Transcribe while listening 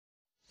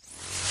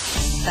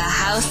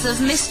House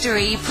of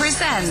Mystery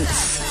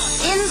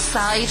presents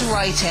Inside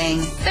Writing,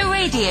 the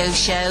radio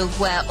show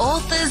where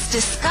authors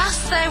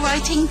discuss their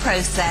writing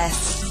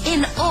process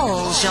in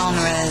all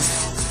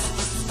genres.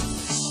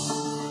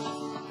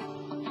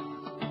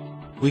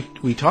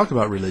 We talk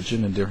about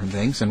religion and different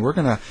things, and we're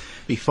going to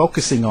be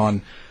focusing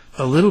on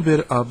a little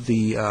bit of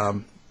the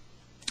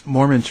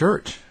Mormon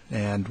Church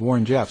and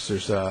Warren Jeffs.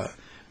 There's a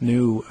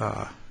new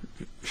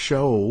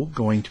show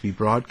going to be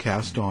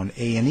broadcast on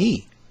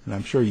A&E, and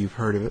I'm sure you've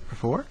heard of it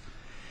before.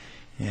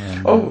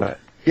 And,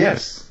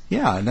 yes.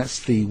 Yeah, and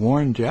that's the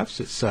Warren Jeffs.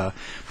 It's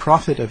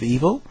Prophet of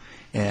Evil,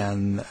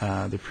 and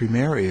the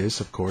premiere is,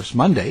 of course,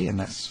 Monday, and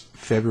that's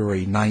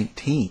February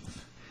 19th,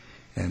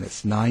 and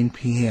it's 9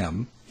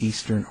 p.m.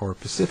 Eastern or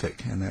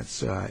Pacific, and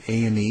that's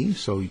A&E,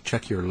 so you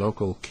check your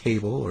local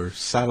cable or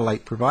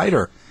satellite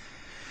provider.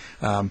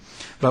 But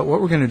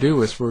what we're going to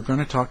do is we're going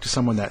to talk to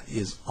someone that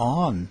is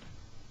on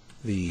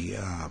the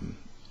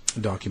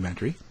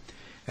documentary,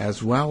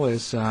 as well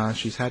as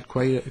she's had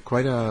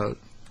quite a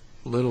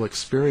little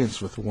experience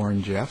with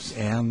Warren Jeffs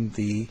and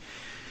the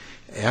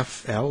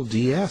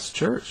FLDS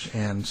Church,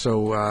 and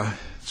so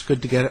it's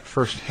good to get it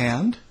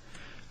firsthand.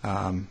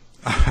 I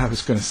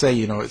was going to say,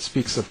 it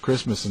speaks of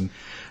Christmas, and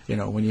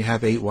when you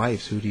have 8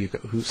 wives,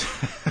 who's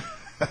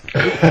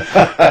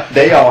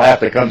they all have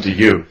to come to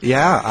you.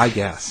 Yeah, I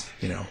guess,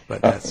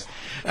 but that's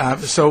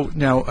so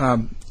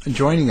now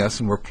joining us,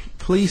 and we're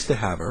pleased to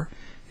have her,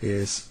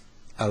 is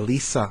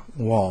Ellisa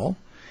Wall,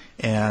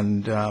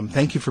 and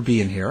thank you for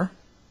being here.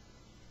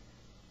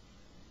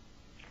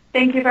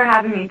 Thank you for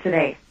having me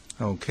today.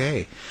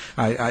 Okay.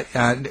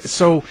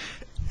 So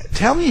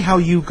tell me how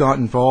you got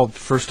involved,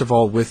 first of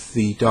all, with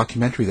the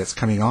documentary that's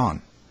coming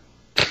on.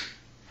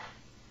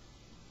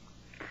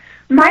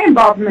 My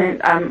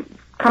involvement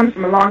comes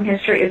from a long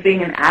history of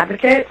being an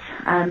advocate,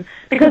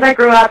 because I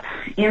grew up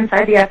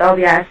inside the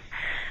FLDS,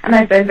 and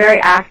I've been very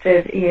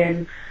active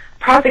in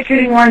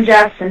prosecuting Warren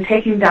Jeffs and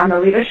taking down the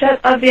leadership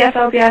of the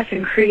FLDS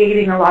and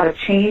creating a lot of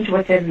change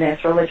within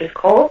this religious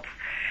cult.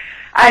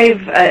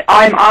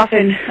 I'm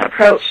often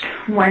approached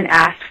when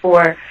asked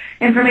for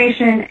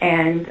information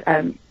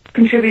and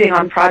contributing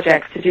on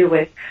projects to do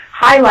with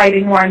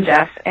highlighting Warren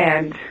Jeffs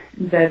and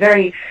the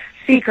very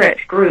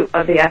secret group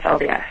of the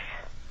FLDS.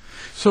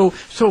 So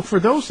for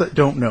those that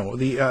don't know,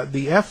 the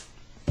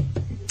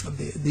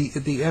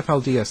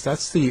FLDS,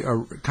 that's the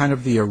kind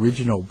of the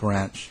original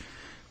branch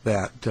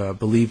that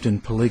believed in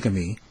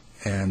polygamy,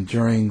 and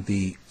during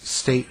the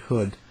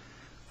statehood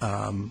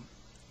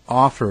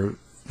offer,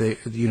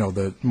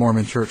 the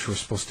Mormon Church was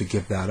supposed to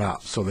give that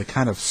up. So they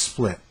kind of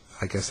split.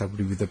 I guess that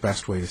would be the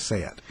best way to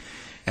say it.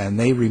 And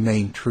they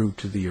remained true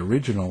to the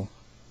original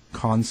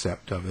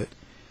concept of it.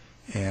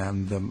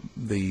 And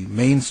the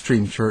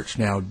mainstream church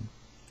now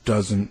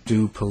doesn't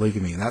do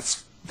polygamy. And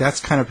that's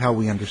kind of how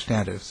we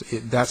understand it.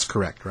 That's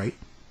correct, right?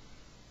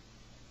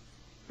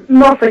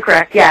 Mostly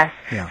correct, yes.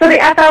 Yeah. So the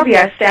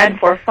FLDS stand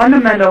for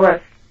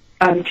Fundamentalist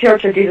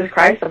Church of Jesus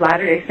Christ of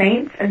Latter-day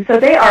Saints, and so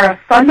they are a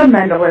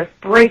fundamentalist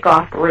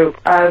break-off group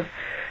of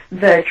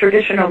the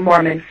traditional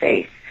Mormon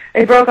faith.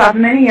 They broke off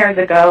many years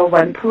ago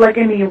when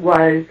polygamy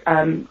was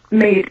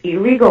made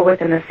illegal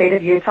within the state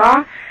of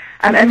Utah,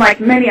 and like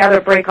many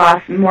other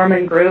break-off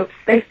Mormon groups,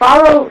 they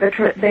follow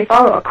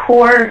a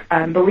core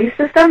belief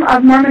system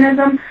of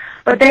Mormonism,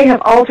 but they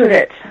have altered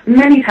it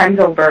many times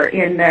over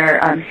in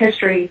their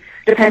history,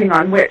 depending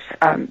on which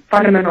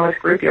fundamentalist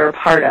group you're a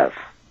part of.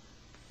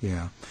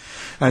 Yeah.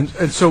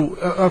 And so,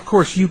 of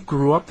course, you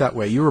grew up that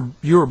way. You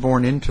were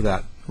born into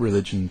that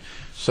religion.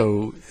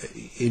 So,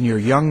 in your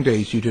young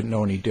days, you didn't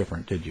know any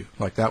different, did you?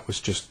 Like that was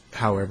just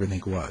how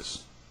everything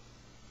was.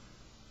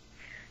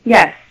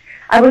 Yes,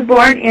 I was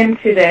born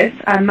into this.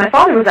 My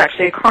father was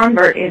actually a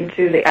convert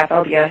into the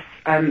FLDS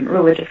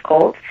religious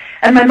cult,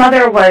 and my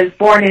mother was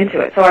born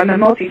into it. So I'm a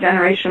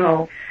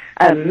multi-generational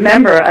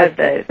member of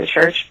the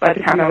church by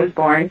the time I was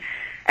born.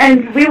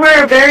 And we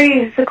were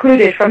very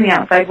secluded from the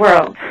outside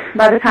world.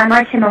 By the time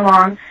I came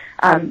along,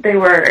 they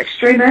were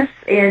extremists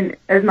in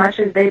as much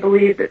as they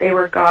believed that they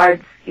were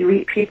God's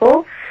elite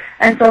people.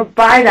 And so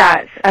by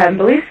that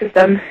belief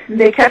system,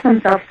 they kept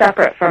themselves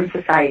separate from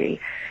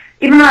society.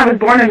 Even though I was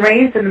born and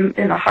raised in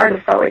the heart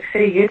of Salt Lake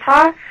City,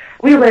 Utah,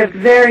 we lived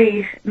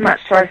very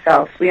much to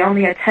ourselves. We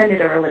only attended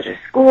a religious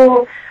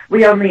school.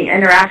 We only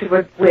interacted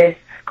with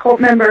cult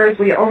members.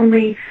 We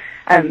only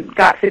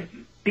got to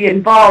be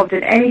involved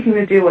in anything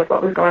to do with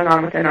what was going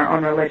on within our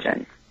own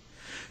religion.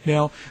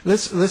 Now,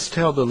 let's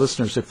tell the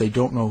listeners, if they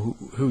don't know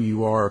who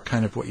you are,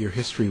 kind of what your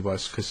history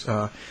was, because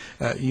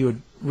you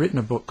had written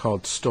a book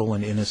called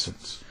Stolen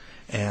Innocence,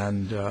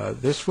 and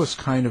this was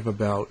kind of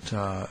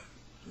about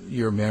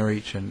your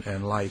marriage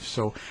and life.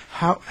 So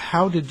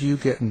how did you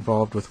get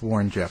involved with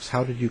Warren Jeffs?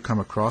 How did you come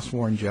across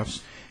Warren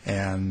Jeffs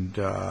and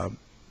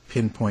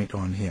pinpoint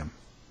on him?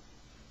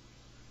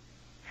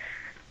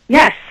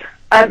 Yes.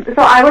 So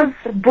I was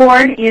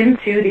born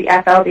into the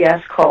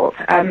FLDS cult.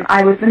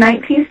 I was the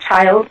 19th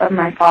child of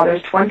my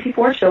father's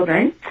 24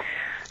 children.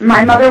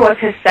 My mother was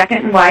his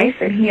second wife,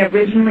 and he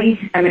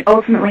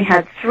ultimately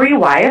had 3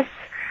 wives.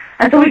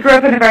 And so we grew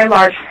up in a very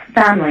large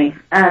family.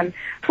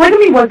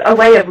 Polygamy was a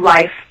way of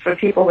life for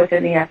people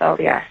within the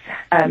FLDS.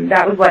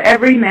 That was what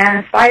every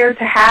man aspired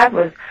to have,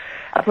 was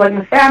a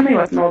polygamous family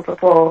with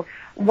multiple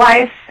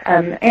wives.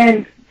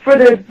 And for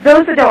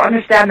those that don't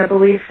understand the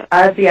belief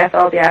of the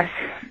FLDS,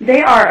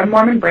 they are a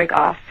Mormon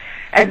breakoff,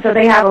 and so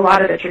they have a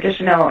lot of the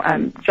traditional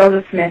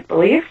Joseph Smith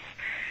beliefs.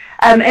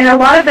 And a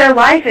lot of their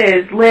life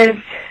is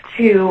lived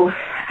to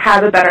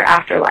have a better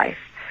afterlife.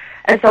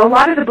 And so a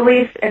lot of the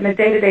beliefs in the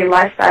day-to-day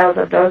lifestyles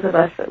of those of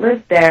us that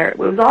lived there, it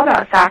was all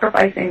about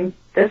sacrificing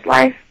this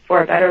life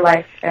for a better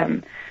life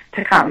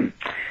to come.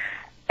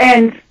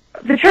 And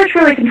the church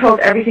really controlled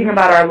everything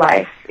about our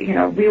life. You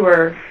know, we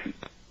were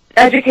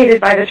educated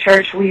by the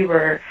church, we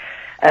were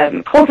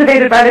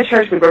cultivated by the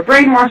church, we were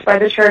brainwashed by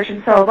the church,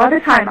 and so by the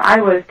time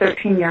I was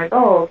 13 years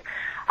old,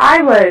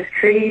 I was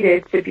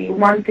created to be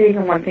one thing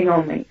and one thing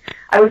only.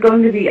 I was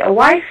going to be a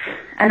wife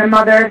and a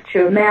mother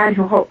to a man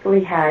who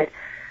hopefully had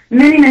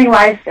many, many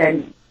wives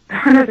and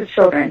hundreds of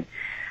children.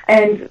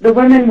 And the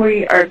women,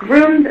 we are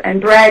groomed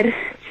and bred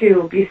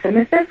to be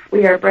submissive.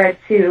 We are bred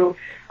to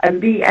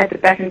be at the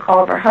beck and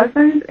call of our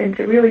husbands and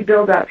to really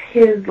build up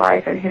his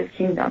life and his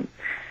kingdom.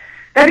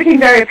 That became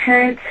very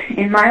apparent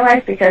in my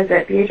life because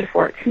at the age of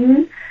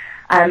 14,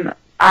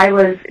 I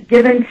was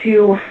given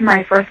to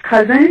my first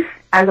cousin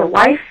as a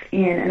wife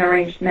in an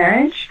arranged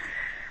marriage.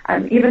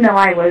 Even though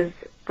I was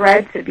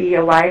bred to be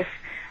a wife,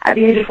 at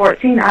the age of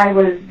 14, I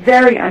was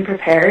very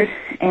unprepared,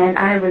 and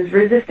I was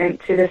resistant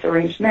to this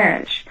arranged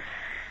marriage.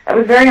 That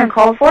was very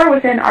uncalled for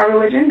within our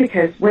religion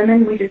because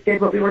women, we just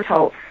did what we were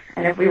told.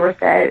 And if we were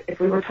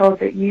told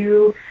that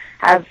you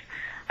have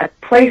a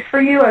place for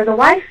you as a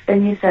wife,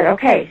 then you said,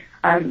 okay.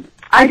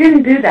 I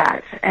didn't do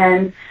that,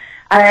 and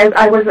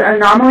I was an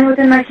anomaly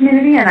within my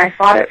community, and I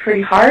fought it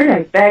pretty hard.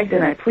 I begged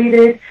and I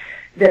pleaded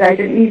that I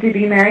didn't need to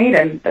be married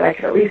and that I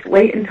could at least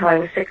wait until I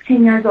was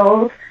 16 years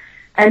old.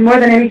 And more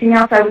than anything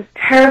else, I was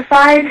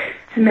terrified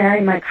to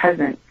marry my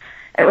cousin.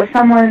 It was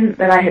someone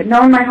that I had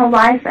known my whole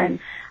life, and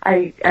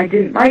I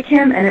didn't like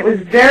him, and it was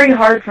very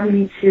hard for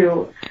me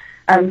to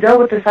deal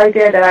with this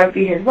idea that I would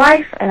be his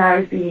wife, and I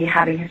would be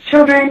having his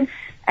children,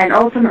 and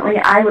ultimately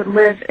I would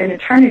live in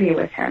eternity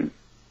with him.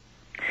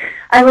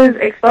 I was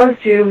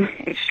exposed to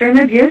extreme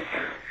abuse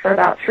for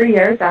about 3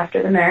 years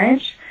after the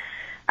marriage.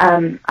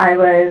 I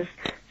was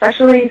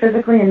sexually,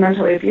 physically, and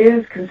mentally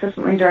abused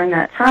consistently during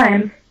that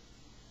time.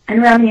 And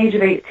around the age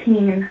of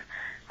 18,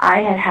 I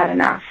had had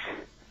enough.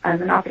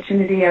 An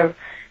opportunity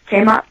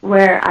came up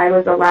where I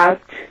was allowed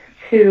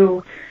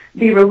to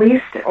be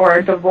released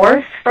or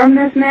divorced from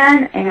this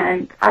man,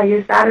 and I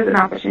used that as an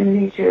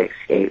opportunity to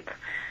escape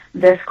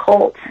this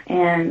cult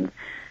and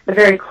the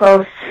very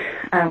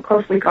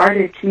closely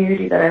guarded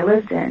community that I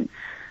lived in.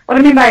 What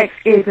I mean by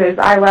escape is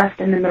I left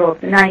in the middle of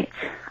the night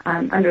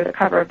under the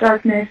cover of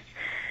darkness,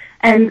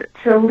 and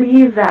to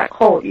leave that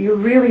cult, you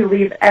really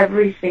leave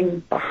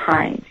everything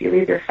behind. You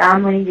leave your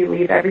family, you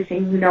leave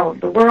everything you know of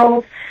the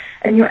world,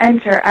 and you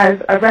enter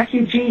as a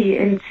refugee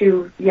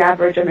into the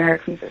average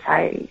American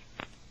society.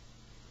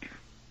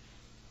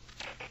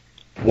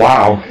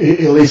 Wow,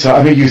 Ellisa,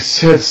 I mean, you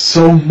said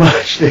so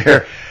much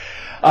there.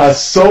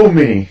 So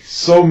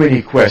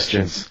many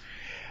questions.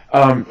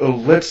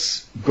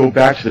 Let's go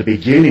back to the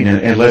beginning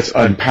and let's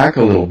unpack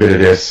a little bit of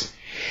this.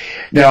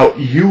 Now,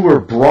 you were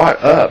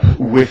brought up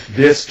with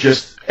this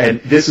and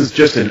this is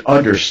just an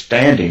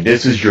understanding.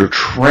 This is your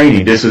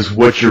training. This is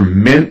what you're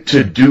meant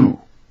to do,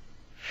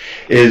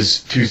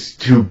 is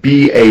to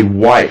be a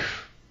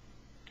wife.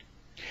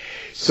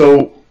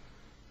 So,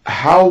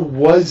 what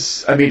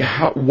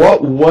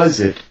was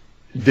it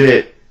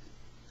that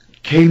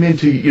came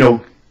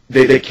into,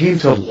 that came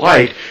to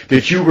light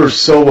that you were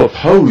so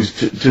opposed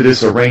to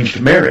this arranged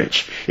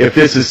marriage, if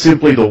this is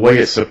simply the way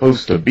it's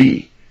supposed to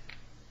be?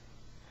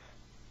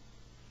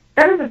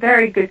 That is a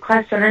very good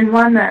question, and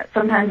one that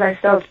sometimes I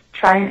still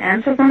try and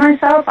answer for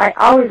myself. I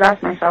always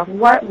ask myself,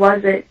 what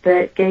was it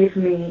that gave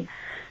me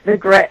the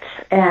grit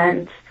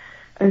and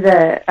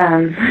the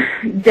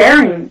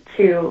daring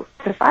to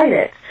fight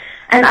it?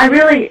 And I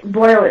really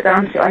boil it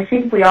down to, I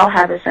think we all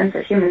have a sense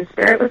of human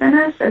spirit within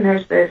us, and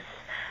there's this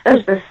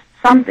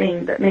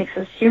something that makes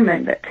us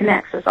human, that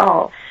connects us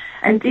all.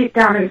 And deep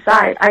down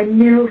inside, I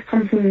knew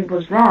something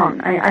was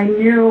wrong. I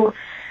knew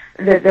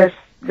that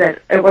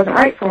it wasn't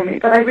right for me,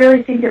 but I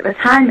really think at the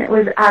time it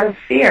was out of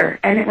fear,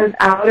 and it was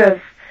out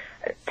of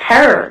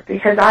terror,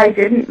 because I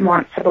didn't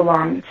want to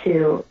belong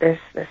to this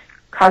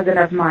cousin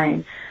of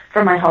mine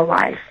for my whole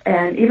life.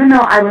 And even though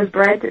I was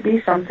bred to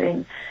be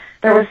something,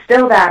 there was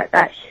still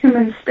that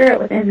human spirit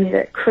within me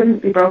that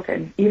couldn't be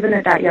broken, even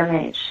at that young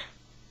age.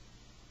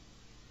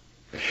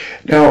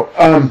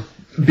 Now,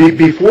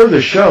 before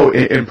the show,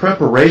 in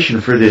preparation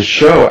for this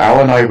show,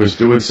 Al and I was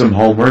doing some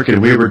homework, and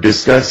we were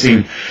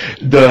discussing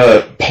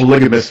the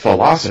polygamous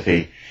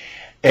philosophy.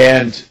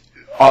 And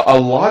a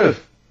lot of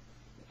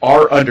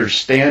our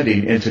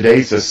understanding in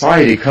today's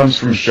society comes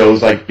from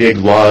shows like Big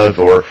Love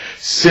or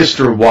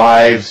Sister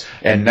Wives,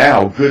 and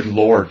now, good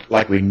Lord,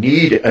 like we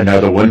need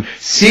another one,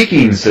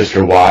 Seeking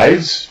Sister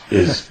Wives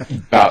is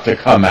about to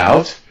come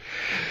out.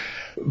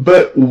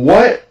 But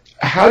what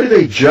how do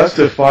they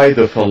justify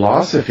the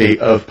philosophy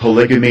of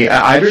polygamy?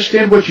 I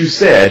understand what you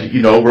said,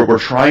 we're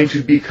trying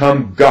to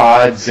become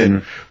gods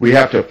and we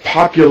have to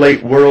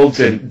populate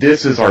worlds and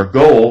this is our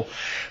goal.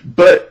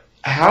 But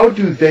how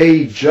do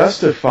they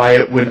justify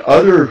it when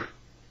other,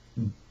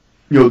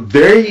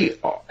 they,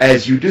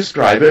 as you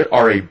describe it,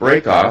 are a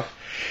breakoff?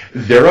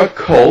 They're a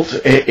cult,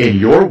 in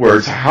your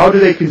words. How do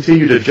they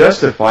continue to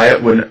justify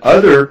it when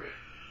other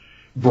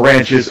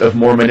branches of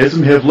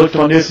Mormonism have looked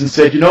on this and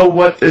said, you know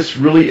what, this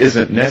really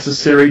isn't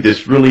necessary,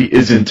 this really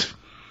isn't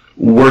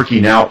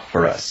working out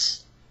for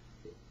us?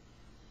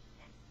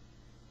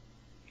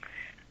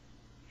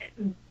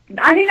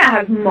 I think that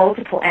has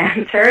multiple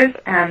answers,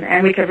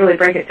 and we could really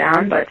break it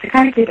down, but to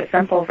kind of keep it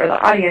simple for the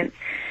audience,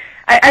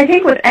 I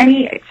think with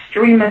any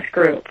extremist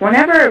group,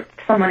 whenever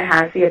someone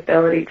has the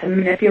ability to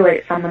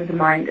manipulate someone's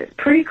mind, it's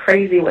pretty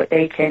crazy what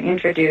they can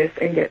introduce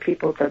and get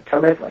people to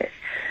live with.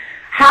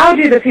 How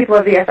do the people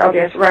of the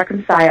FLDS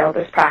reconcile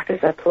this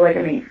practice of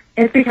polygamy?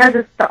 It's because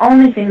it's the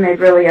only thing they've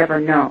really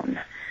ever known.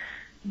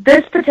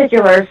 This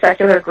particular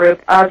secular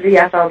group of the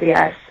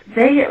FLDS,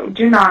 they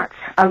do not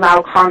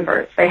allow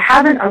converts. They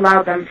haven't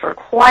allowed them for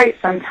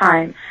quite some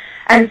time.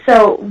 And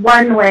so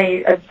one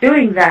way of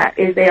doing that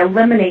is they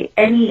eliminate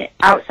any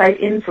outside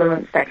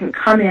influence that can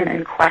come in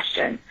and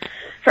question.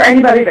 For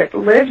anybody that's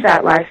lived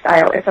that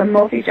lifestyle, it's a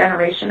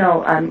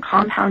multi-generational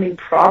compounding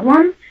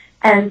problem.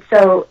 And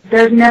so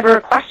there's never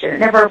a question. It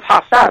never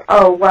pops up,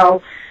 oh,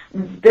 well,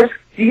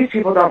 these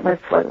people don't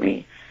live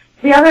polygamy.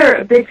 The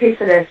other big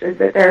piece of this is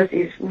that there's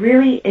these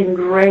really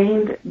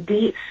ingrained,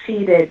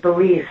 deep-seated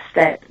beliefs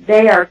that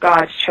they are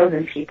God's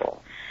chosen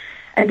people.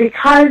 And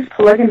because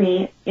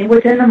polygamy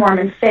within the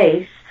Mormon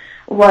faith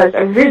was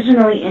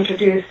originally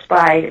introduced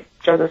by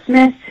Joseph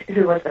Smith,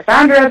 who was the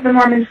founder of the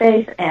Mormon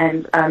faith,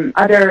 and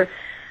other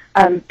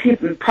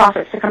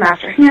prophets to come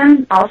after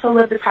him also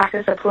lived the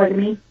practice of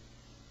polygamy,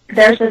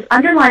 there's this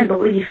underlying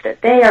belief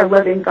that they are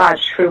living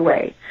God's true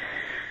way.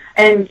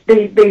 And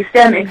they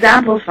stem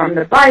examples from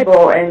the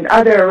Bible and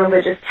other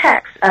religious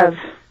texts of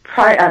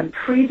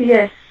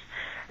previous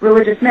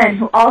religious men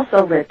who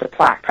also lived the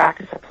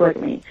practice of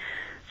polygamy.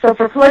 So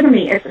for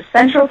polygamy, it's a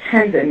central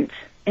tenet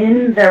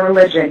in their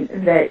religion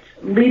that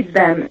leads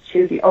them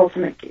to the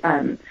ultimate,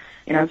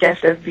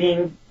 gift of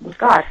being with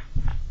God.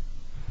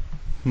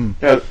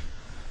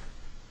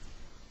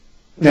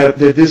 Now,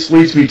 this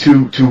leads me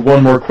to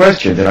one more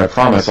question, and I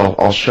promise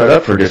I'll shut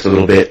up for just a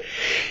little bit.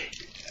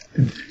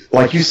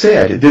 Like you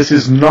said, this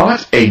is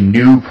not a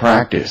new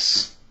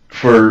practice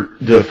for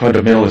the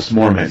fundamentalist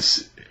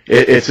Mormons.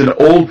 It's an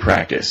old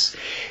practice.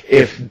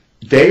 If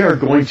they are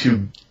going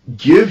to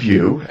give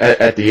you,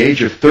 at the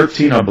age of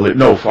 14,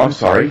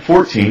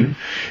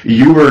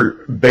 you were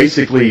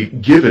basically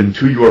given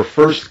to your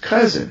first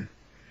cousin.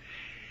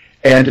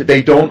 And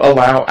they don't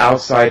allow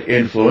outside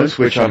influence,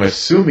 which I'm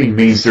assuming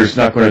means there's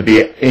not going to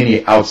be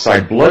any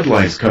outside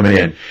bloodlines coming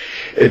in.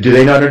 Do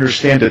they not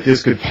understand that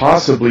this could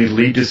possibly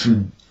lead to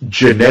some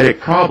genetic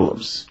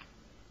problems?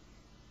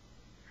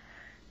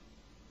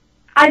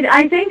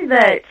 I think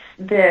that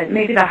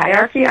maybe the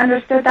hierarchy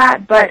understood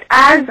that, but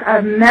as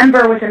a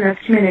member within this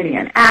community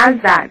and as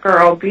that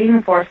girl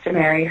being forced to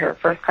marry her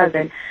first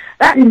cousin,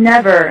 that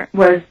never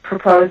was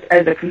proposed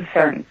as a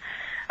concern.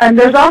 And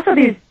there's also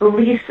these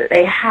beliefs that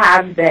they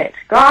have that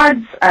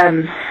God's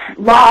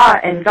law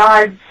and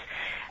God's,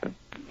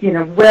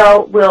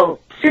 will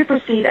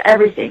supersede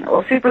everything. It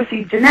will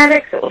supersede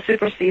genetics. It will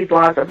supersede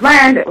laws of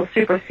land. It will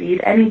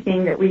supersede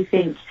anything that we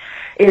think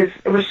is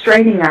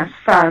restraining us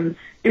from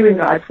doing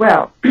God's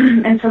will.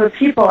 And so the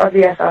people of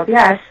the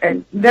FLDS,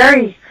 and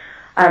very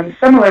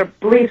similar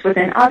beliefs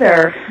within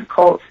other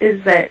cults,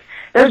 is that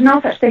there's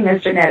no such thing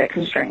as genetic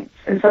constraints.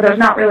 And so there's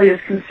not really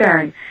this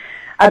concern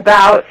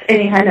about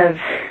any kind of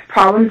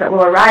problems that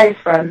will arise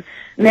from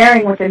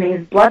marrying within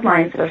these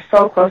bloodlines that are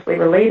so closely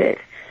related.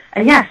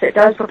 And yes, it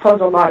does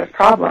propose a lot of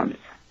problems.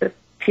 The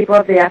people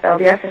of the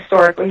FLDS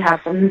historically have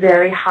some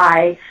very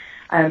high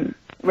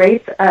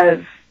rates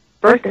of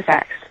birth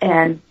defects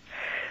and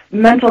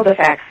mental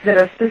defects that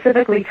are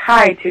specifically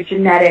tied to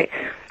genetic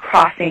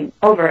crossing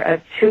over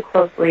of too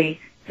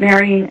closely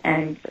marrying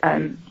and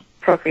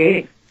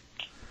procreating.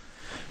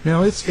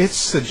 Now, it's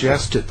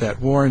suggested that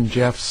Warren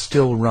Jeffs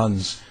still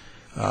runs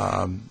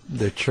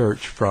the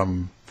church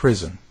from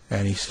prison,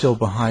 and he's still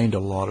behind a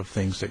lot of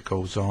things that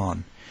goes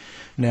on.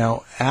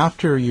 Now,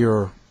 after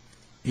your,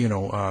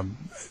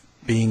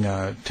 being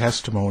a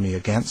testimony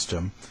against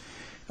him,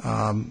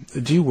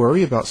 do you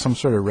worry about some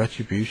sort of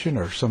retribution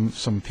or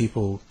some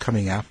people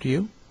coming after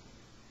you?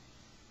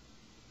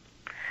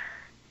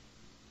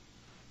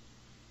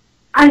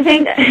 I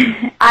think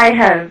I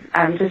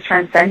have just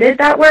transcended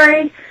that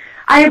worry.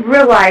 I have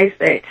realized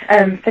that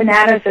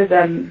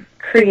fanaticism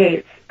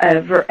creates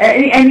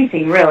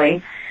anything,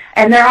 really.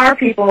 And there are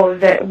people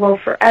that will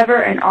forever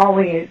and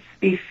always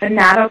be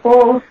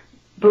fanatical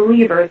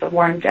believers of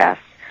Warren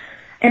Jeffs.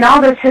 In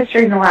all this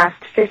history in the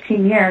last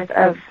 15 years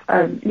of,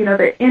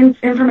 the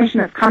information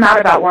that's come out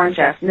about Warren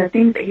Jeffs and the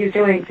things that he's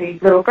doing to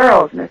these little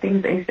girls and the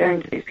things that he's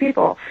doing to these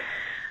people,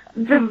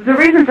 the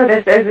reason for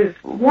this is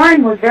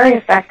Warren was very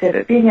effective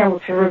at being able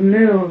to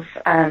remove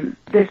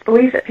this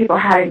belief that people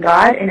had in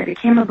God, and it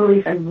became a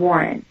belief in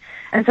Warren.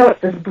 And so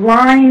it's this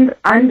blind,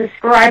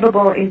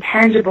 undescribable,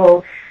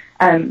 intangible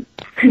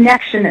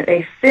connection that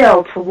they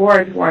feel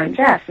towards Warren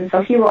Jeffs, and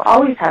so he will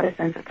always have a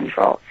sense of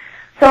control.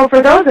 So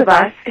for those of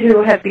us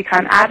who have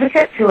become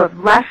advocates, who have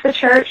left the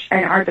church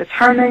and are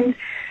determined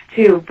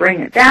to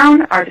bring it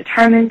down, are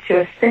determined to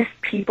assist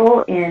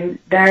people in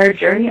their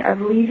journey of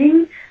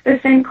leaving the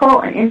same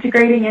cult and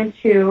integrating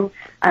into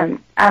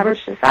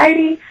average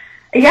society,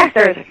 yes,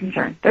 there is a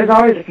concern. There's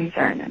always a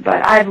concern.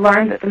 But I've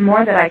learned that the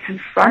more that I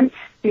confront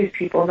these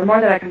people, the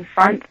more that I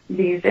confront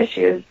these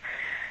issues,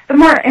 the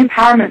more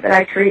empowerment that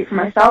I create for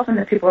myself and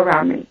the people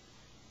around me.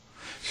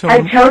 So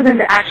I've chosen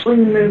to actually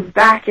move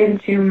back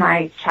into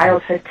my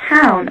childhood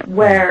town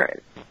where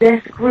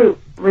this group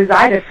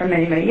resided for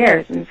many, many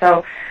years. And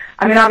so,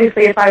 I mean,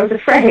 obviously, if I was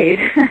afraid,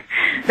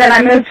 then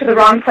I moved to the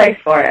wrong place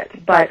for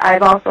it. But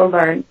I've also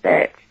learned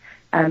that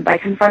by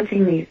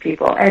confronting these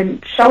people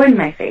and showing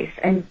my face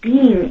and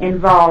being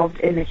involved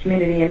in the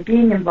community and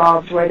being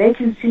involved where they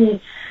can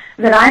see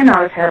that I'm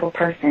not a terrible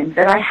person,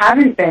 that I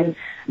haven't been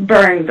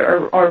burned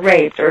or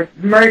raped or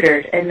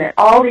murdered, and that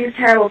all these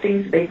terrible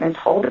things they've been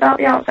told about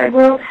the outside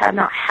world have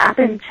not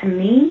happened to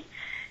me,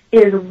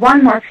 is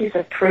one more piece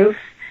of proof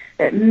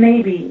that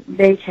maybe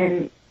they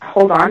can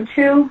hold on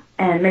to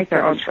and make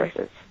their own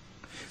choices.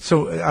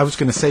 So I was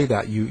going to say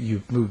that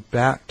you've moved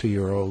back to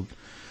your old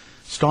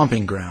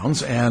stomping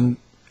grounds, and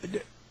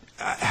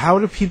how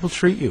do people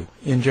treat you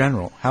in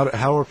general?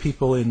 How are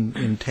people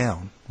in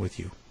town with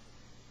you?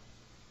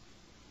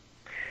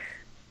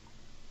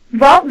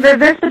 Well,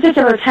 this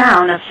particular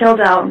town of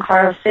Hilldale and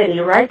Colorado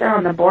City, right there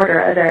on the border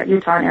of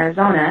Utah and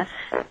Arizona,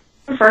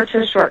 referred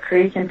to as Short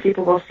Creek, and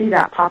people will see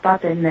that pop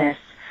up in this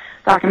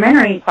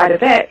documentary quite a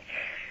bit.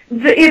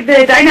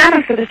 The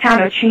dynamics of this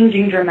town are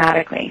changing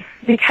dramatically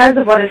because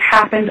of what has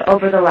happened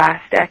over the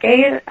last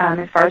decade,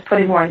 as far as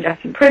putting Warren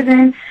Jeffs in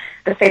prison,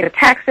 the state of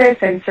Texas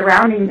and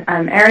surrounding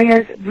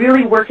areas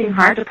really working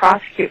hard to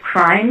prosecute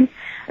crimes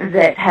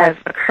that have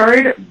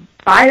occurred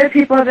by the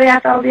people of the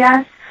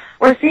FLDS.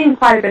 We're seeing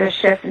quite a bit of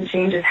shifts and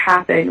changes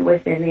happen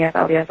within the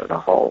FLDS as a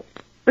whole.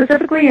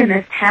 Specifically in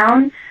this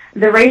town,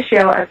 the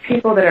ratio of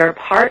people that are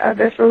part of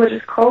this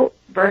religious cult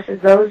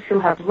versus those who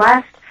have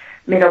left,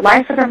 made a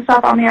life for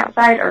themselves on the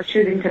outside, or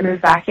choosing to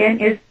move back in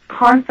is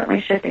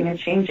constantly shifting and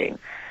changing.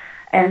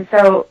 And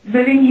so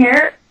moving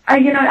here,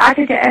 I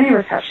could get any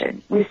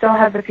reception. We still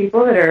have the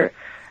people that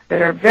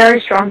are very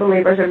strong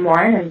believers in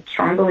Warren and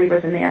strong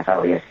believers in the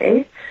FLDS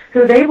faith,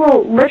 who they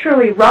will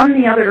literally run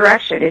the other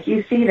direction if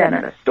you see them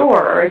at a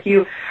store or if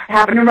you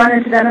happen to run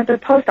into them at the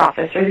post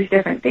office or these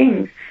different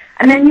things.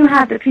 And then you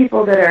have the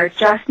people that are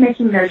just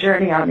making their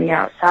journey on the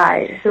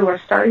outside, who are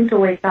starting to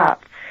wake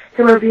up,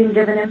 who are being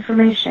given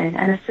information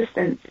and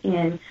assistance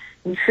in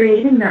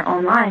creating their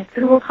own life,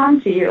 who will come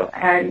to you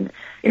and,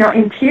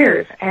 in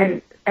tears.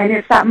 And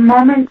it's that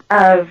moment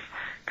of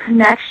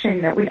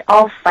connection that we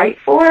all fight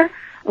for,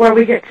 where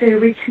we get to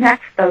reconnect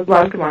those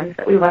loved ones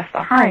that we left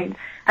behind,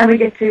 and we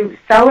get to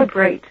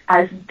celebrate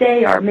as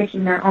they are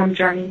making their own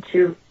journey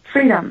to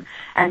freedom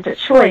and to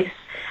choice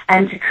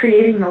and to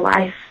creating the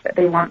life that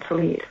they want to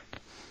lead.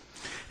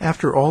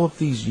 After all of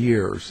these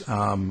years,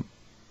 and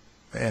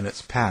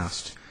it's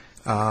passed,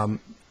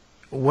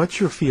 what's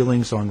your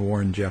feelings on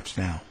Warren Jeffs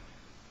now?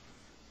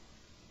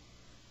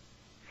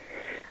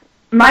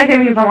 My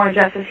feelings on Warren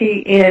Jeffs is he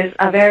is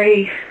a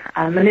very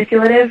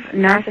manipulative,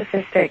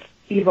 narcissistic,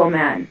 evil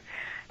man.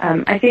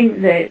 I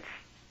think that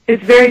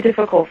it's very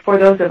difficult for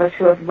those of us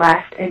who have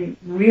left and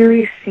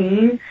really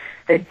seen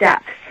the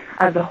depths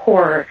of the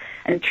horror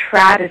and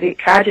tragedy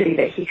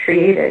that he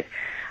created.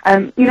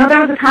 There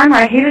was a time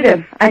where I hated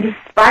him. I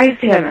despised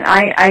him.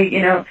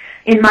 And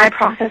in my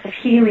process of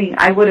healing,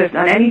 I would have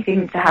done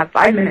anything to have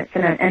 5 minutes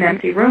in an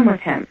empty room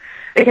with him,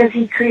 because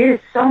he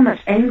created so much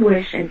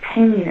anguish and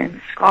pain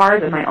and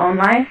scars in my own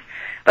life.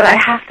 But I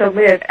have to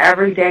live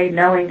every day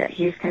knowing that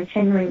he's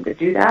continuing to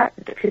do that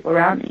with the people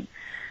around me.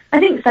 I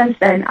think since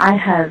then I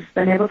have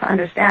been able to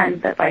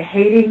understand that by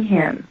hating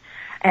him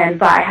and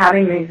by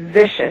having these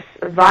vicious,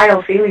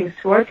 vile feelings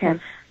towards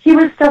him, he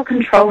was still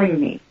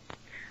controlling me.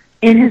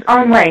 In his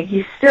own way,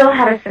 he still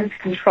had a sense of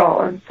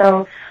control. And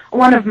so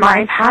one of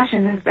my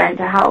passions has been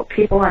to help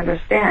people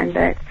understand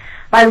that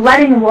by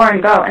letting Warren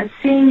go and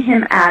seeing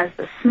him as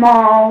the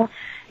small,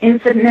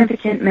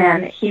 insignificant man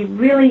that he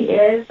really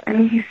is,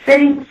 he's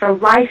sitting for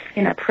life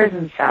in a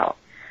prison cell.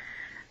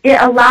 It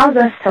allows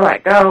us to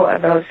let go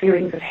of those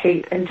feelings of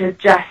hate and to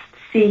just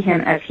see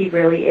him as he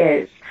really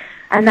is.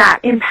 And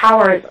that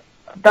empowers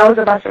those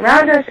of us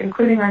around us,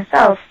 including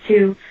ourselves,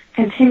 to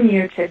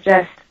continue to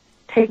just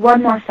take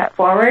one more step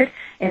forward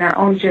in our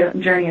own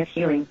journey of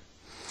healing.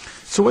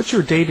 So what's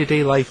your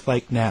day-to-day life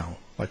like now?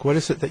 Like, what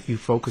is it that you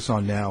focus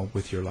on now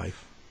with your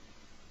life?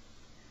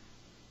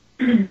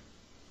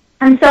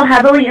 I'm so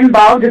heavily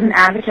involved as an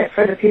advocate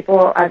for the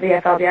people of the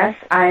FLDS.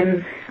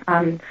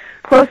 I'm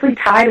closely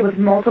tied with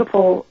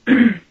multiple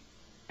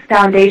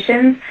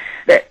foundations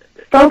that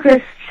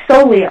focus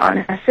solely on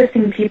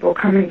assisting people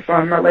coming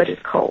from religious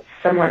cults,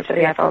 similar to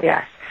the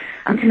FLDS.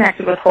 I'm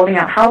connected with Holding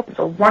Out Help. It's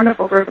a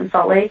wonderful group in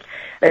Salt Lake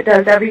that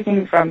does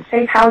everything from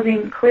safe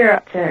housing, clear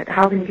up to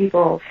helping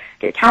people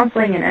get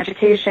counseling and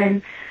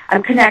education.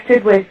 I'm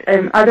connected with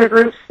other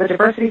groups, the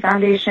Diversity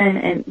Foundation,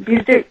 and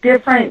these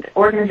different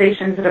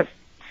organizations that have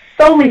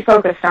solely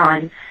focused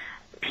on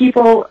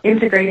people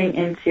integrating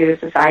into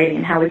society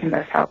and how we can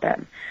best help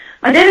them.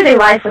 My day-to-day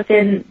life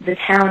within the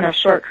town of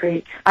Short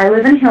Creek, I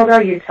live in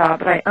Hildar, Utah,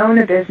 but I own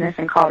a business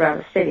in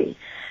Colorado City.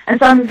 And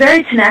so I'm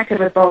very connected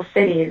with both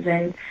cities,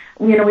 and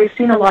we've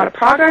seen a lot of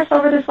progress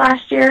over this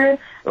last year,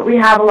 but we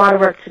have a lot of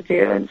work to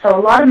do. And so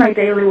a lot of my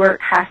daily work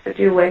has to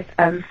do with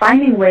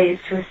finding ways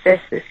to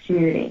assist this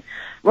community,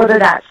 whether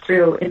that's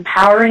through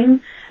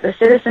empowering the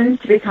citizens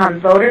to become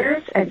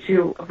voters and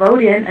to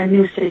vote in a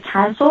new city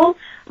council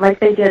like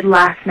they did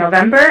last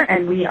November,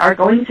 and we are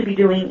going to be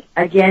doing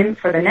again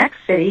for the next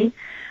city.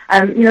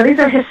 These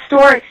are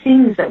historic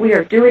things that we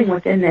are doing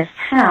within this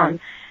town,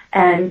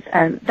 and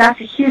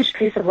that's a huge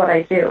piece of what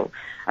I do.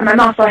 I'm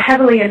also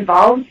heavily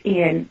involved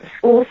in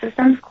school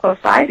systems close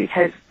by,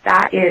 because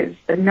that is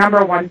the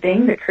number one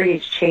thing that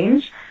creates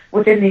change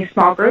within these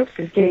small groups,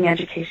 is getting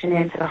education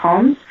into the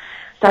homes,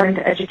 starting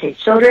to educate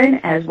children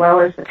as well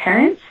as the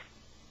parents.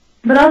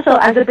 But also,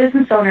 as a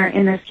business owner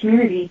in this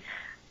community,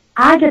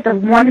 I get the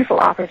wonderful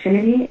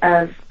opportunity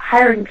of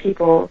hiring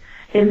people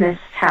in this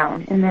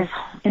town, in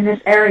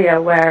this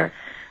area where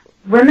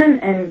women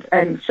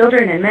and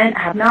children and men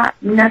have not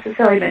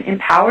necessarily been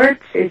empowered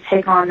to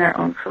take on their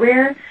own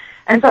career.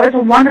 And so it's a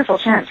wonderful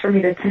chance for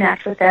me to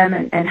connect with them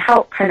and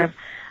help kind of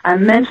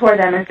mentor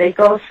them as they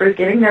go through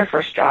getting their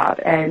first job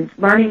and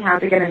learning how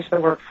to get into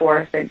the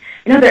workforce. And,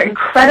 they're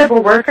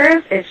incredible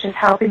workers. It's just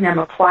helping them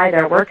apply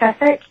their work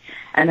ethic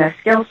and their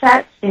skill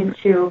sets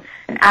into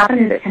an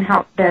avenue that can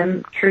help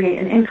them create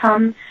an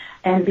income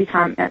and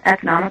become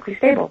economically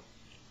stable.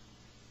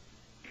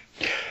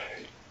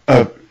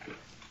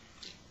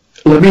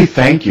 Let me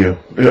thank you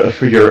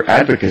for your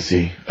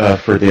advocacy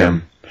for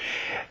them.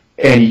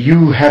 And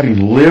you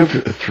having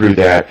lived through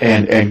that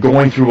and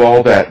going through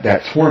all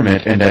that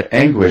torment and that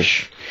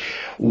anguish,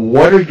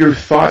 what are your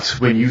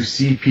thoughts when you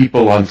see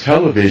people on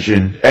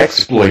television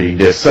exploiting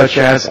this, such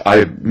as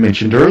I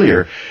mentioned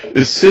earlier,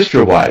 the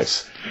Sister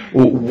Wives?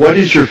 What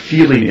is your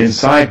feeling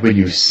inside when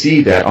you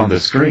see that on the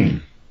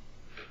screen?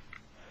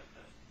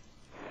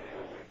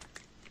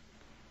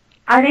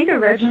 I think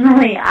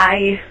originally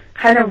I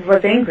kind of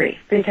was angry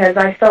because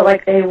I felt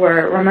like they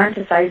were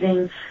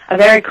romanticizing a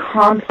very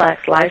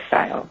complex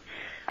lifestyle.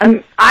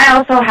 I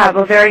also have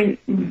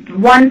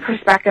one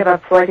perspective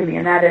of polygamy,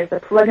 and that is the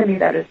polygamy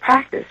that is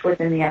practiced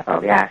within the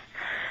FLDS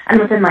and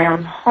within my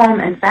own home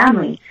and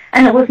family.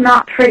 And it was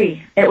not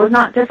pretty. It was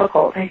not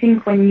difficult. I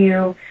think when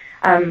you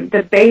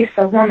debase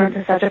a woman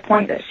to such a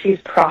point that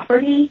she's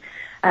property,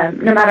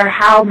 no matter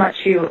how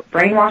much you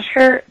brainwash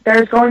her,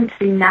 there's going to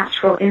be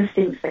natural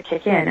instincts that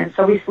kick in. And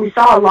so we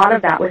saw a lot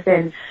of that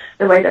within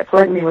the way that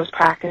polygamy was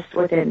practiced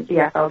within the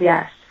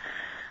FLDS.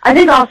 I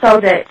think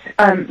also that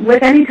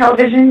with any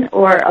television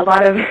or a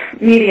lot of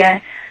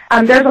media,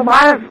 there's a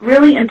lot of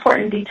really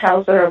important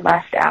details that are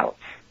left out.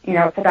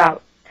 It's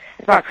about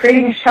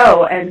creating a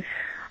show, and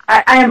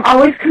I am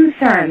always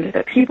concerned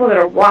that people that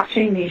are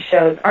watching these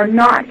shows are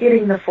not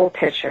getting the full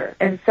picture.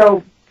 And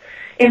so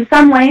in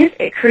some ways,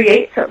 it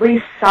creates at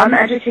least some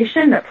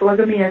education that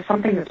polygamy is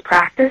something that's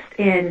practiced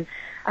in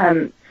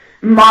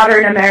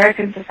modern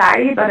American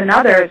society, but in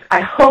others, I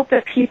hope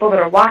that people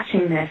that are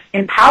watching this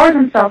empower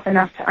themselves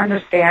enough to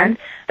understand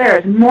there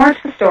is more to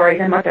the story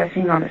than what they're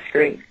seeing on the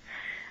screen.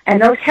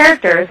 And those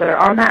characters that are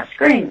on that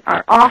screen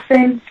are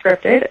often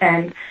scripted,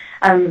 and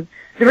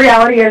the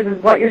reality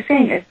is what you're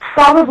seeing is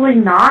probably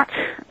not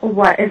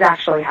what is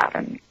actually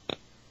happening.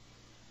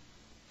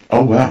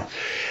 Oh, wow.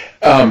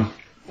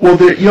 Well,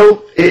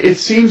 it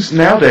seems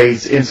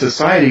nowadays in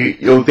society,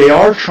 they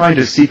are trying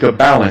to seek a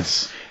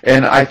balance.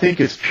 And I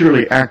think it's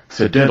purely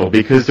accidental,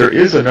 because there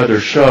is another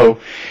show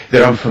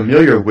that I'm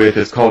familiar with.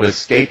 It's called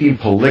Escaping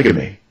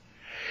Polygamy.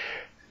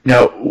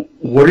 Now,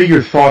 what are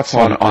your thoughts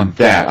on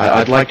that?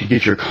 I'd like to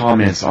get your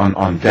comments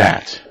on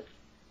that.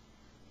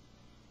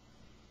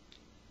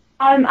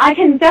 I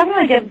can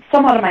definitely give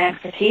somewhat of my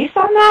expertise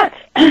on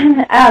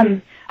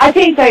that. I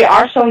think they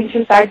are showing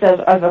two sides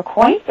of a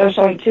coin. They're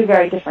showing two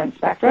very different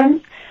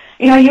spectrums.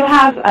 You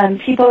have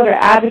people that are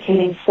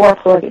advocating for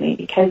polygamy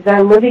because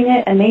they're living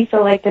it and they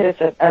feel like that it's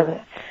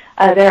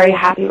a very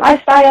happy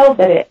lifestyle,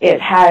 that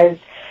it has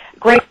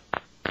great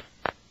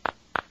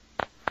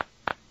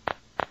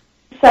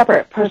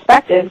separate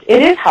perspectives.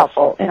 It is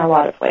helpful in a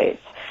lot of ways.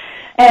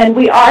 And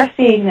we are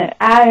seeing that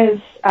as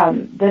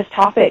this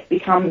topic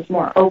becomes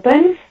more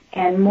open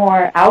and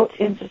more out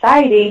in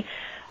society,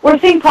 we're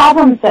seeing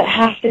problems that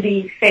have to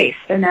be faced,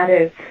 and that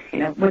is,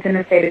 within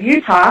the state of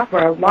Utah,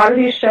 where a lot of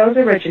these shows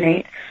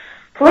originate,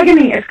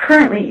 polygamy is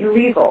currently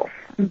illegal,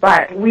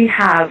 but we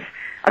have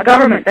a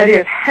government that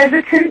is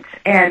hesitant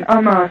and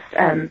almost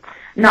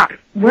not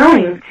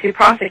willing to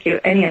prosecute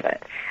any of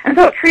it. And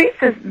so it creates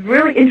this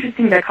really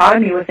interesting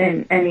dichotomy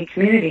within any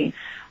community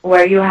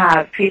where you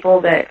have people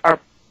that are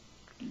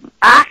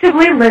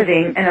actively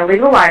living an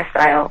illegal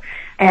lifestyle,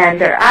 and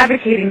they're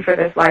advocating for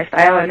this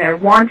lifestyle, and they're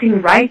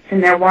wanting rights,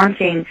 and they're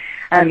wanting,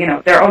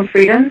 their own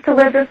freedoms to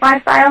live this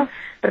lifestyle.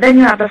 But then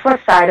you have the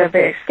flip side of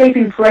the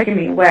escaping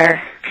polygamy,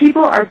 where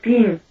people are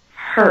being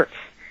hurt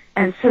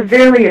and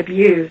severely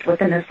abused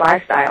within this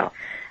lifestyle.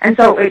 And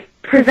so it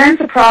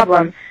presents a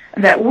problem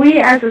that we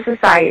as a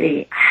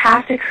society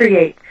have to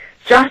create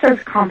just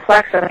as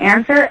complex of an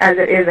answer as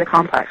it is a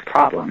complex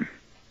problem.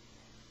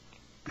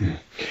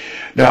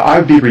 Now,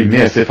 I'd be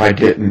remiss if I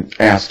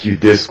didn't ask you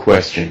this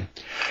question.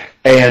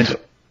 And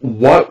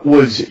what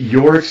was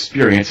your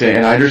experience?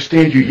 And I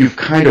understand you've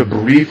kind of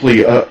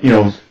briefly,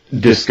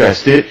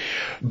 discussed it,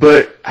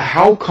 but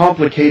how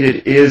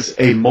complicated is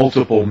a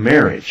multiple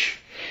marriage?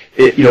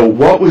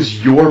 What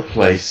was your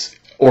place,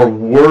 or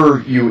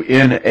were you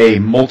in a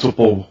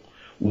multiple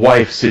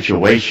wife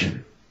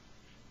situation?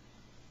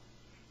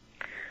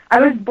 I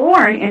was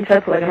born into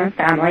a polygamous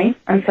family,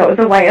 and so it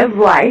was a way of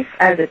life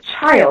as a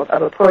child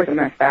of a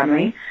polygamous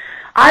family.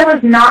 I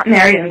was not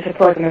married into a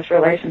polygamous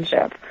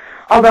relationship,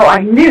 although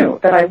I knew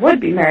that I would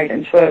be married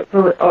into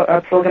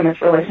a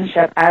polygamous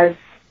relationship as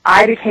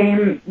I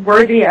became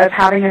worthy of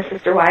having a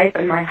sister wife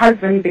and my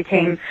husband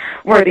became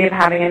worthy of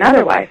having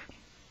another wife.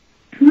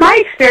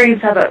 My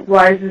experience of it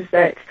was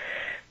that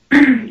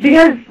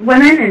because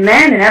women and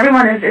men and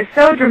everyone is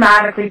so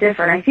dramatically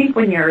different, I think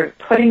when you're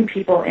putting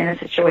people in a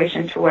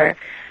situation to where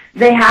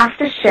they have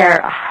to share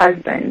a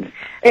husband,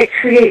 it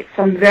creates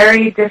some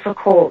very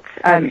difficult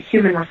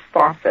human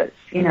responses.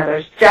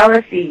 There's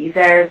jealousy,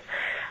 there's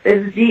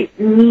this deep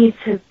need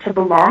to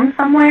belong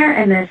somewhere,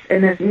 and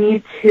this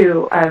need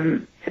to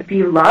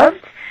be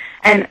loved.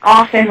 And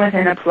often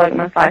within a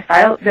polygamous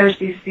lifestyle, there's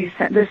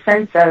this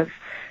sense of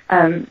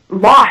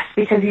loss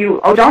because you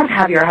don't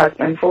have your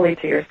husband fully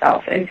to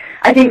yourself. And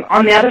I think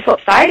on the other flip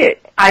side,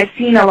 I've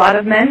seen a lot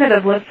of men that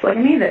have lived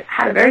polygamy that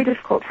had a very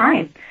difficult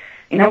time.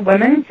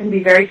 Women can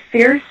be very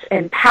fierce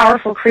and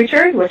powerful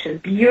creatures, which is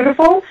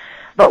beautiful,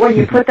 but when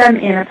you put them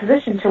in a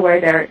position to where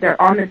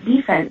they're on the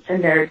defense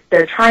and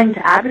they're trying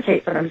to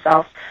advocate for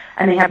themselves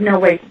and they have no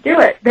way to do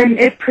it, then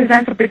it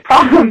presents a big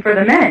problem for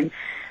the men.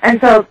 And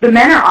so the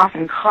men are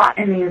often caught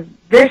in these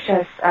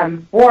vicious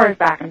wars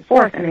back and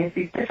forth, and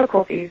these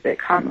difficulties that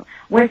come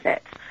with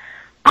it.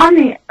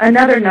 On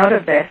another note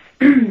of this,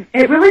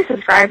 it really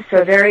subscribes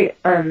to a very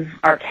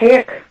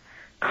archaic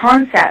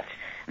concept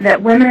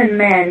that women and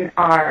men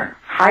are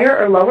higher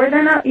or lower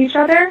than each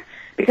other,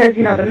 because,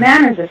 the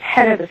man is the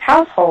head of his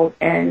household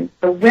and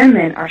the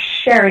women are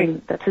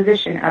sharing the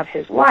position of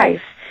his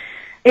wife.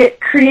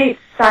 It creates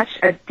such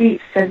a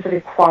deep sense of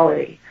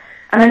equality.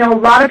 And I know a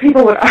lot of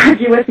people would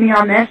argue with me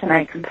on this, and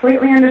I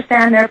completely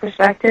understand their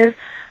perspective,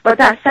 but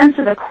that sense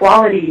of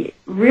equality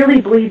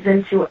really bleeds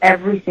into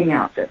everything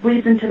else. It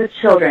bleeds into the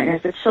children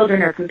as the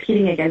children are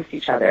competing against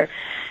each other.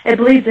 It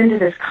bleeds into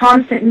this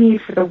constant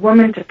need for the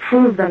woman to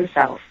prove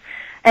themselves.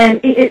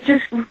 And it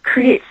just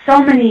creates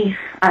so many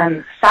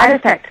side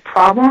effect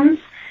problems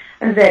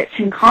that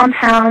can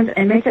compound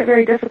and make it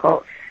very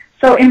difficult.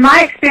 So in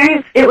my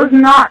experience, it was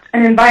not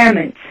an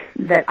environment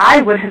that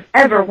I would have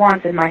ever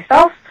wanted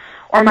myself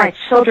or my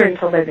children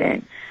to live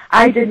in.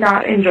 I did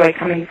not enjoy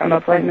coming from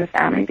a polygamous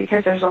family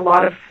because there's a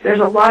lot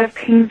of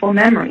painful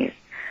memories.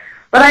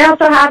 But I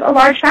also have a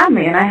large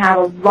family, and I have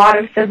a lot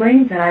of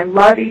siblings, and I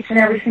love each and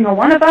every single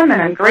one of them, and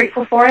I'm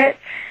grateful for it.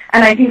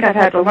 And I think I've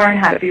had to learn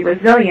how to be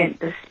resilient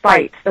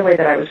despite the way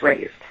that I was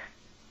raised.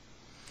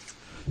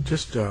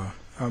 Just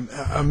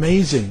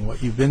amazing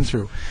what you've been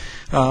through.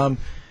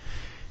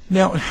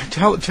 Now,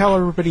 tell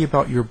everybody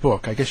about your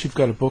book. I guess you've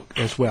got a book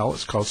as well.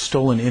 It's called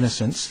Stolen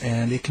Innocence,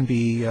 and it can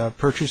be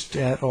purchased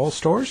at all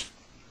stores?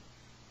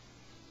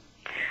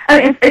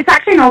 It's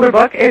actually an older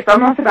book. It's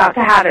almost about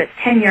to have its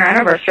 10-year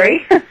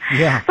anniversary.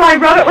 Yeah. So I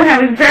wrote it when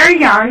I was very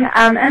young,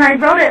 and I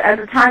wrote it at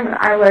a time when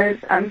I was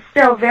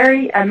still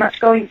very much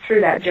going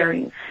through that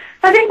journey.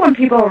 So I think when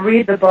people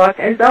read the book,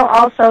 they'll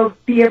also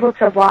be able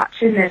to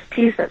watch in this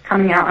piece that's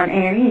coming out on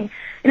A&E.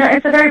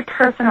 It's a very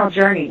personal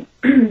journey.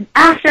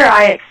 After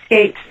I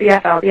escaped the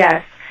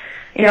FLDS,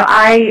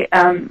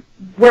 I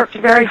worked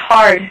very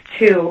hard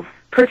to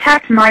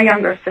protect my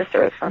younger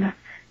sisters from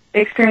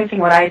experiencing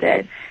what I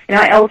did.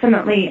 I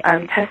ultimately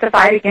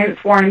testified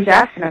against Warren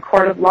Jeffs in a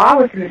court of law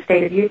within the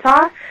state of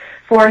Utah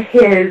for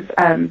his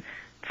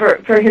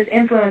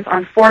influence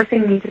on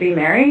forcing me to be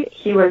married.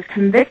 He was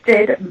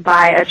convicted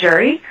by a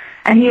jury,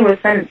 and he was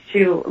sentenced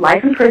to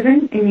life in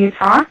prison in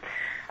Utah.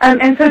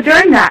 And so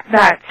during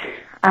that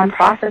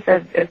process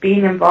of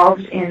being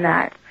involved in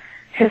that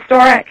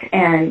historic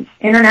and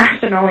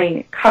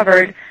internationally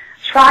covered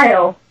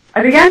trial,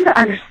 I began to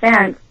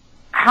understand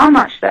how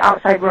much the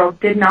outside world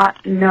did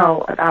not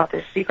know about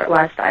this secret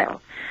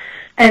lifestyle.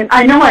 And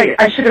I know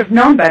I should have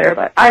known better,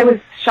 but I was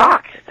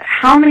shocked at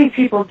how many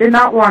people did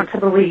not want to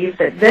believe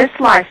that this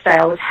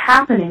lifestyle was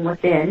happening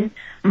within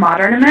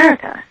modern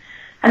America.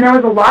 And there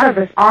was a lot of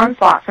this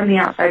onslaught from the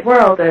outside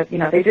world of,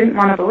 they didn't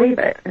want to believe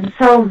it. And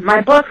so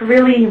my book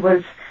really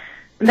was,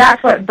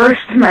 that's what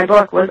birthed my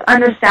book, was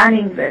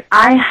understanding that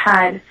I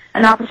had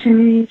an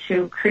opportunity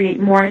to create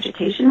more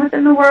education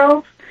within the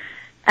world,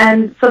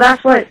 And so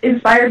that's what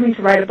inspired me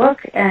to write a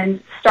book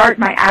and start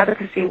my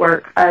advocacy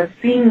work of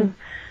being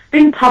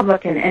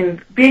public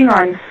and being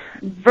on a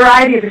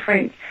variety of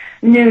different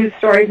news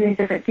stories and these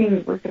different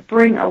things, was to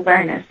bring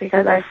awareness,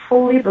 because I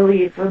fully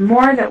believe the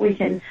more that we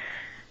can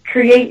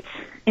create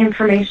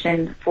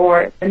information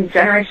for the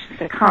generations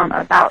to come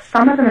about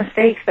some of the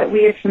mistakes that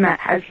we as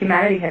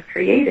humanity have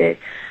created,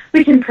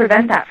 we can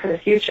prevent that for the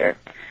future.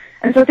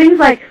 And so things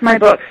like my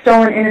book,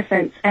 Stolen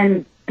Innocence,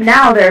 and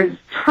now there's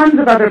tons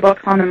of other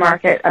books on the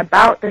market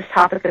about this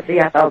topic of the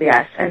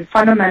FLDS and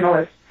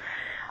fundamentalists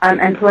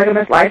and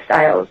polygamous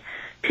lifestyles.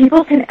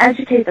 People can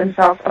educate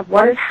themselves of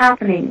what is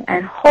happening,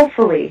 and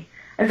hopefully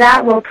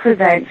that will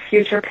prevent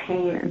future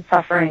pain and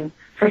suffering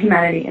for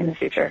humanity in the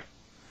future.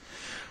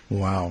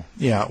 Wow.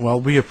 Yeah,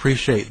 well, we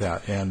appreciate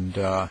that. And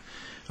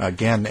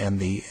again, and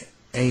the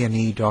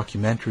A&E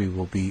documentary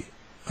will be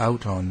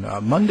out on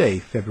Monday,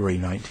 February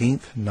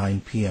 19th,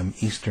 9 p.m.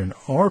 Eastern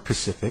or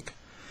Pacific.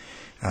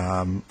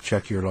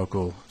 Check your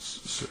local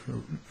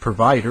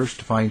providers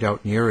to find out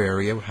in your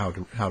area how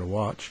to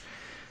watch.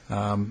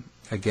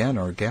 Again,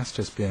 our guest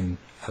has been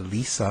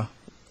Ellisa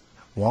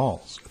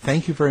Walls.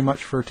 Thank you very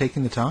much for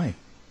taking the time.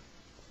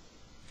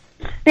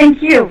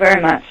 Thank you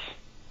very much.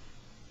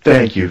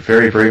 Thank you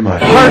very, very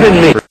much.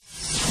 Pardon me.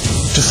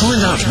 To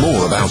find out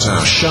more about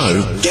our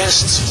show,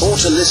 guests, or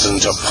to listen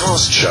to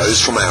past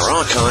shows from our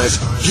archive,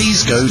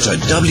 please go to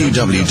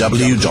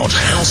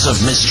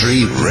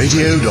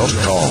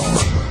www.houseofmysteryradio.com.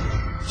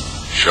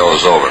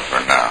 Show's over for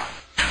now.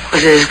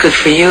 Was it as good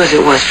for you as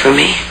it was for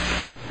me?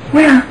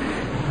 Well,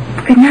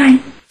 good night.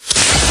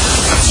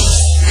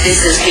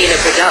 This has been a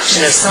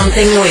production of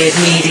Something Weird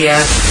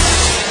Media.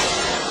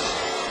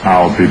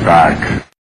 I'll be back.